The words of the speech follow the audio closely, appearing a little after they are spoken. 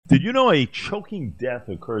Did you know a choking death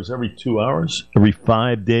occurs every 2 hours? Every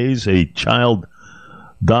 5 days, a child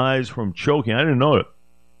dies from choking. I didn't know it.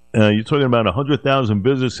 You're talking about 100,000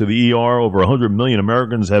 visits to the ER. Over 100 million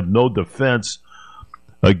Americans have no defense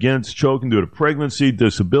against choking due to pregnancy,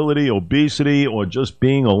 disability, obesity, or just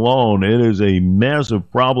being alone. It is a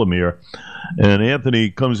massive problem here. And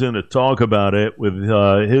Anthony comes in to talk about it with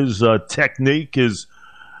his technique, his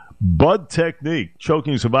Bud technique,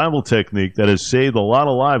 choking survival technique that has saved a lot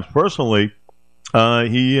of lives. Personally,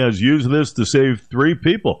 he has used this to save 3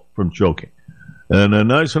 people from choking. And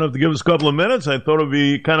nice enough to give us a couple of minutes. I thought it would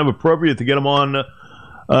be kind of appropriate to get him on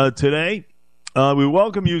today. We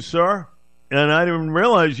welcome you, sir. And I didn't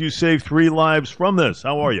realize you saved 3 lives from this.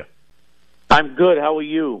 How are you? I'm good. How are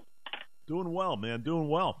you? Doing well, man. Doing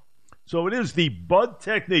well. So it is the Bud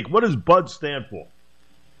technique. What does Bud stand for?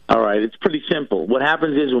 All right. It's pretty simple. What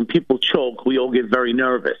happens is when people choke, we all get very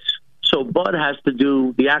nervous. So Bud has to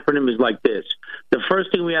do, the acronym is like this. The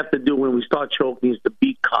first thing we have to do when we start choking is to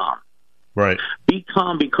be calm. Right. Be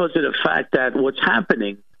calm because of the fact that what's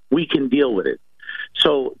happening, we can deal with it.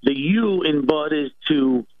 So the U in Bud is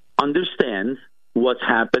to understand what's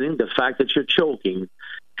happening, the fact that you're choking.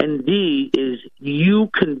 And D is you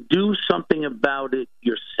can do something about it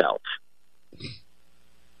yourself.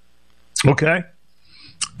 Okay.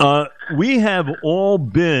 We have all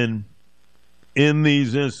been in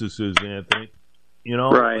these instances, Anthony. You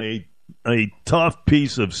know, right. a tough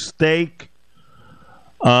piece of steak.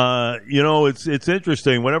 It's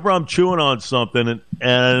interesting. Whenever I'm chewing on something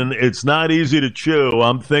and it's not easy to chew,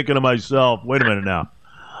 I'm thinking to myself, wait a minute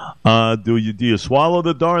now. Do you swallow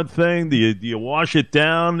the darn thing? Do you wash it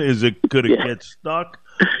down? Could it get stuck?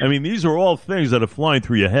 I mean, these are all things that are flying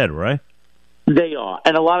through your head, right? They are.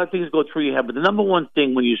 And a lot of things go through your head. But the number one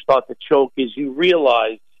thing when you start to choke is you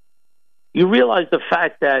realize the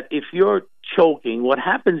fact that if you're choking, what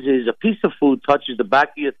happens is a piece of food touches the back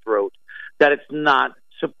of your throat that it's not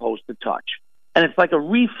supposed to touch. And it's like a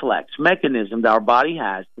reflex mechanism that our body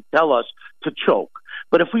has to tell us to choke.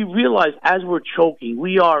 But if we realize as we're choking,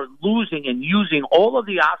 we are losing and using all of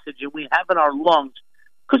the oxygen we have in our lungs,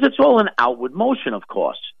 because it's all an outward motion, of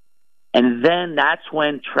course. And then that's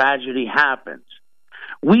when tragedy happens.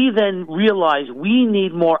 We then realize we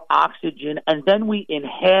need more oxygen, and then we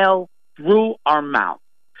inhale through our mouth,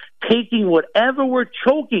 taking whatever we're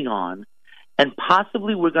choking on, and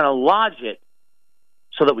possibly we're going to lodge it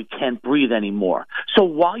so that we can't breathe anymore. So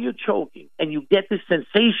while you're choking and you get this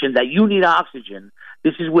sensation that you need oxygen,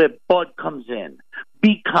 this is where Bud comes in.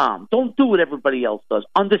 Be calm. Don't do what everybody else does.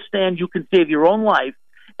 Understand you can save your own life,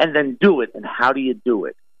 and then do it. And how do you do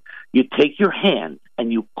it? You take your hand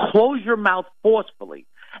and you close your mouth forcefully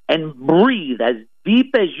and breathe as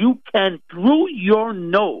deep as you can through your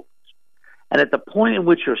nose. And at the point in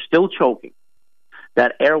which you're still choking,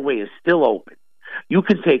 that airway is still open. You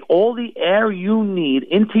can take all the air you need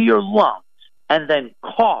into your lungs and then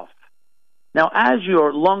cough. Now, as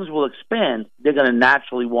your lungs will expand, they're going to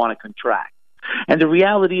naturally want to contract. And the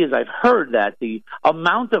reality is, I've heard that the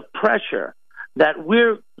amount of pressure that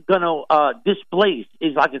we're going to displace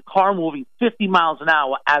is like a car moving 50 miles an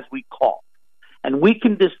hour as we cough. And we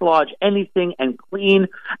can dislodge anything and clean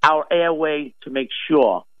our airway to make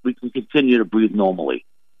sure we can continue to breathe normally.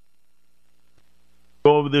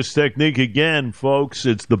 Go over this technique again, folks.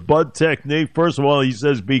 It's the Bud technique. First of all, he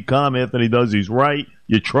says be calm. Anthony does. He's right.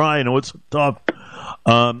 You try. I know it's tough.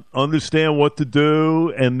 Understand what to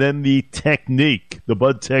do, and then the technique, the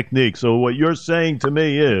Bud technique. So what you're saying to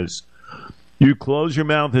me is you close your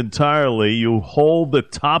mouth entirely. You hold the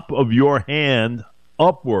top of your hand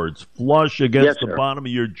upwards, flush against the bottom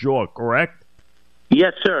of your jaw, correct?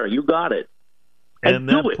 Yes, sir. You got it. And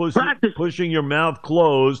then pushing your mouth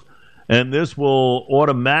closed, and this will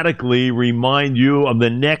automatically remind you of the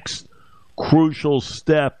next crucial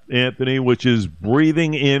step, Anthony, which is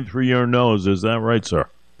breathing in through your nose. Is that right, sir?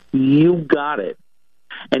 You got it.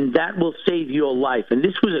 And that will save your life. And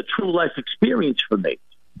this was a true life experience for me.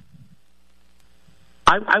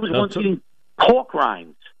 I was once eating pork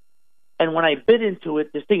rinds, and when I bit into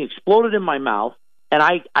it, this thing exploded in my mouth, and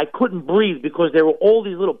I couldn't breathe because there were all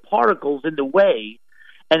these little particles in the way.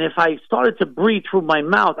 And if I started to breathe through my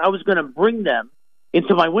mouth, I was going to bring them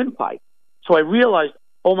into my windpipe. So I realized,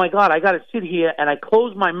 oh, my God, I got to sit here. And I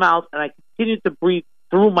closed my mouth, and I continued to breathe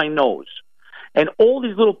through my nose. And all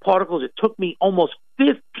these little particles, it took me almost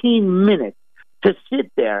 15 minutes to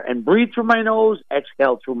sit there and breathe through my nose,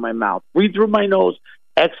 exhale through my mouth, breathe through my nose,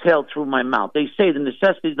 exhale through my mouth. They say the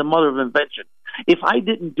necessity is the mother of invention. If I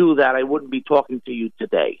didn't do that, I wouldn't be talking to you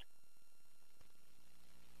today.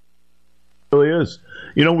 It really is.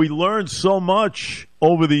 You know, we learn so much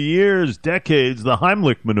over the years, decades, the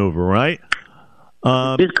Heimlich maneuver, right?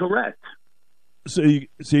 Is correct. So you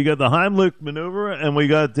got the Heimlich maneuver, and we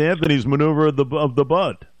got Anthony's maneuver of the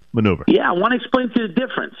Bud maneuver. Yeah, I want to explain to you the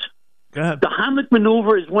difference. Go ahead. The Heimlich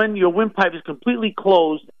maneuver is when your windpipe is completely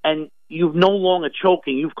closed and you've no longer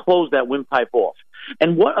choking. You've closed that windpipe off.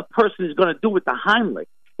 And what a person is going to do with the Heimlich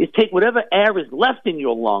is take whatever air is left in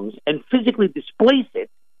your lungs and physically displace it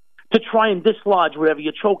to try and dislodge whatever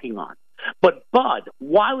you're choking on. But Bud,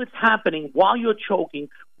 while it's happening, while you're choking,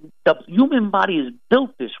 the human body is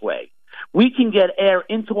built this way. We can get air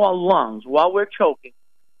into our lungs while we're choking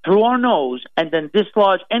through our nose and then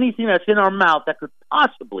dislodge anything that's in our mouth that could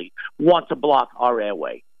possibly want to block our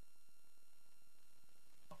airway.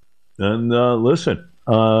 And listen,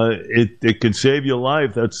 it can save your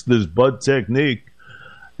life. That's this Bud technique.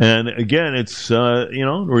 And again, it's,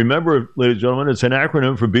 remember, ladies and gentlemen, it's an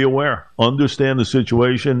acronym for be aware. Understand the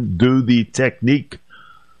situation, do the technique,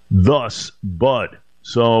 thus Bud.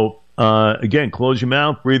 So, again, close your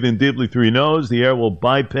mouth, breathe in deeply through your nose. The air will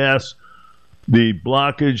bypass the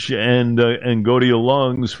blockage and go to your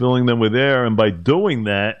lungs, filling them with air. And by doing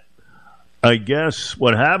that, I guess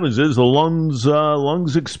what happens is the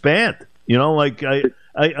lungs expand.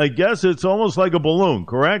 I guess it's almost like a balloon,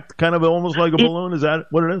 correct? Kind of almost like a balloon. Is that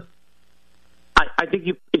what it is? I think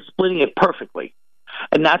you're explaining it perfectly.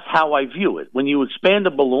 And that's how I view it. When you expand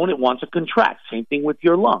a balloon, it wants to contract. Same thing with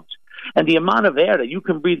your lungs. And the amount of air that you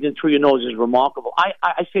can breathe in through your nose is remarkable.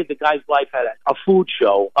 I saved the guy's life at a food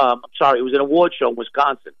show. It was an award show in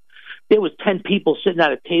Wisconsin. There was 10 people sitting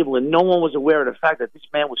at a table, and no one was aware of the fact that this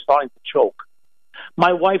man was starting to choke.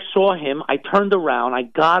 My wife saw him. I turned around. I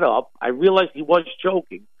got up. I realized he was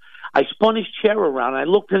choking. I spun his chair around, and I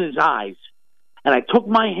looked in his eyes. And I took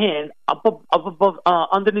my hand up above,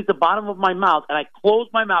 underneath the bottom of my mouth, and I closed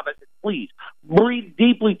my mouth. I said, please, breathe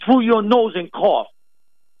deeply through your nose and cough.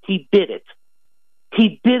 He did it.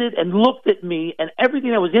 He did it and looked at me, and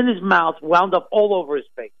everything that was in his mouth wound up all over his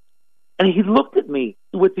face. And he looked at me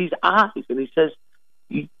with these eyes, and he says,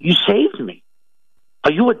 you saved me.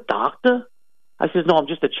 Are you a doctor? I said, no, I'm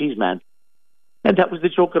just a cheese man. And that was the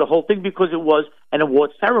joke of the whole thing because it was an award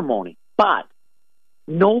ceremony. But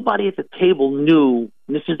nobody at the table knew,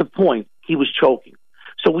 and this is the point, he was choking.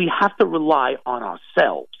 So we have to rely on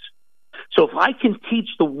ourselves. So if I can teach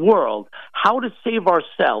the world how to save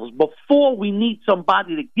ourselves before we need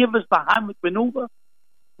somebody to give us the Heimlich maneuver,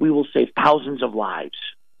 we will save thousands of lives,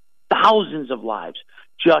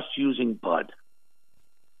 just using Bud.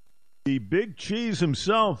 The big cheese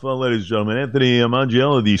himself, ladies and gentlemen, Anthony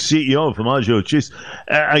Mangiello, the CEO of Formaggio Cheese.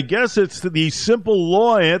 I guess it's the simple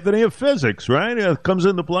law, Anthony, of physics, right? Comes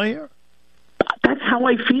into play here? That's how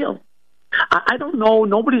I feel. I don't know.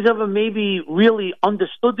 Nobody's ever maybe really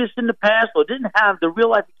understood this in the past or didn't have the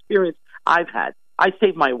real-life experience I've had. I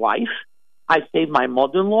saved my wife. I saved my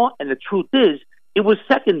mother-in-law. And the truth is, it was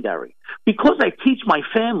secondary. Because I teach my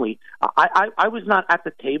family, I was not at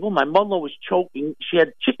the table. My mother-in-law was choking. She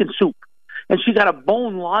had chicken soup, and she got a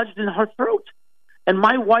bone lodged in her throat. And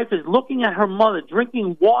my wife is looking at her mother,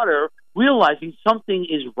 drinking water, realizing something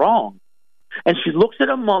is wrong. And she looks at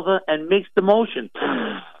her mother and makes the motion.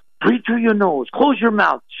 Breathe through your nose. Close your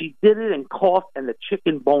mouth. She did it and coughed, and the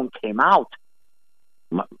chicken bone came out.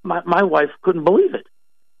 My wife couldn't believe it.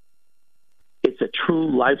 It's a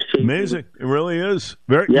true life-saving. Amazing. It really is.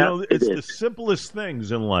 It's the simplest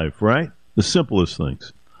things in life, right? The simplest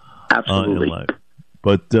things. Absolutely. In life.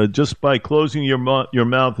 But just by closing your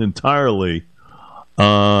mouth entirely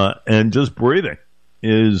and just breathing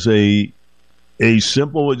is a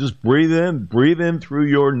simple, just breathe in through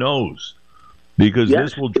your nose. Because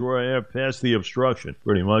this will draw air past the obstruction,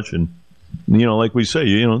 pretty much. And, like we say,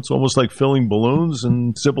 it's almost like filling balloons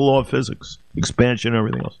and simple law of physics, expansion and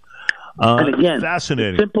everything else. And again,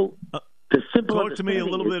 fascinating. The simple Talk to me a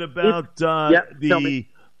little bit about the...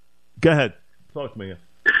 Go ahead. Talk to me.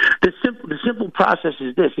 The simple process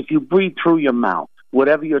is this. If you breathe through your mouth,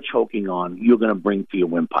 whatever you're choking on, you're going to bring to your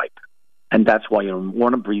windpipe. And that's why you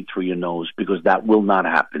want to breathe through your nose, because that will not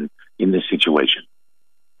happen in this situation.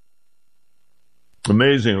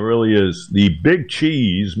 Amazing, it really is. The big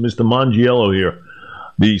cheese, Mr. Mangiello here,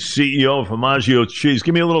 the CEO of Formaggio Cheese.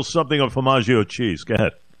 Give me a little something of Formaggio Cheese. Go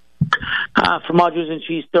ahead. Formaggio's and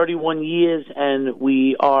Cheese, 31 years, and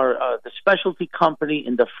we are the specialty company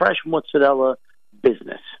in the fresh mozzarella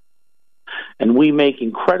business. And we make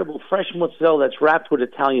incredible fresh mozzarella that's wrapped with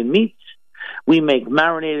Italian meats. We make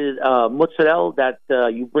marinated mozzarella that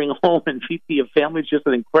you bring home and feed to your family. It's just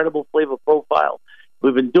an incredible flavor profile.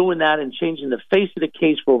 We've been doing that and changing the face of the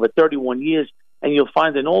case for over 31 years, and you'll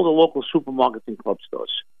find in all the local supermarkets and club stores.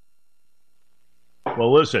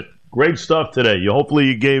 Well, listen, Great stuff today. Hopefully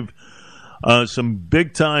you gave some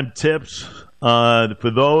big-time tips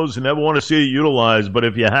for those who never want to see it utilized, but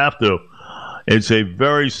if you have to, it's a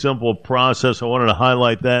very simple process. I wanted to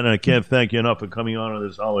highlight that, and I can't thank you enough for coming on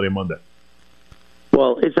this holiday Monday.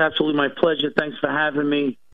 Well, it's absolutely my pleasure. Thanks for having me.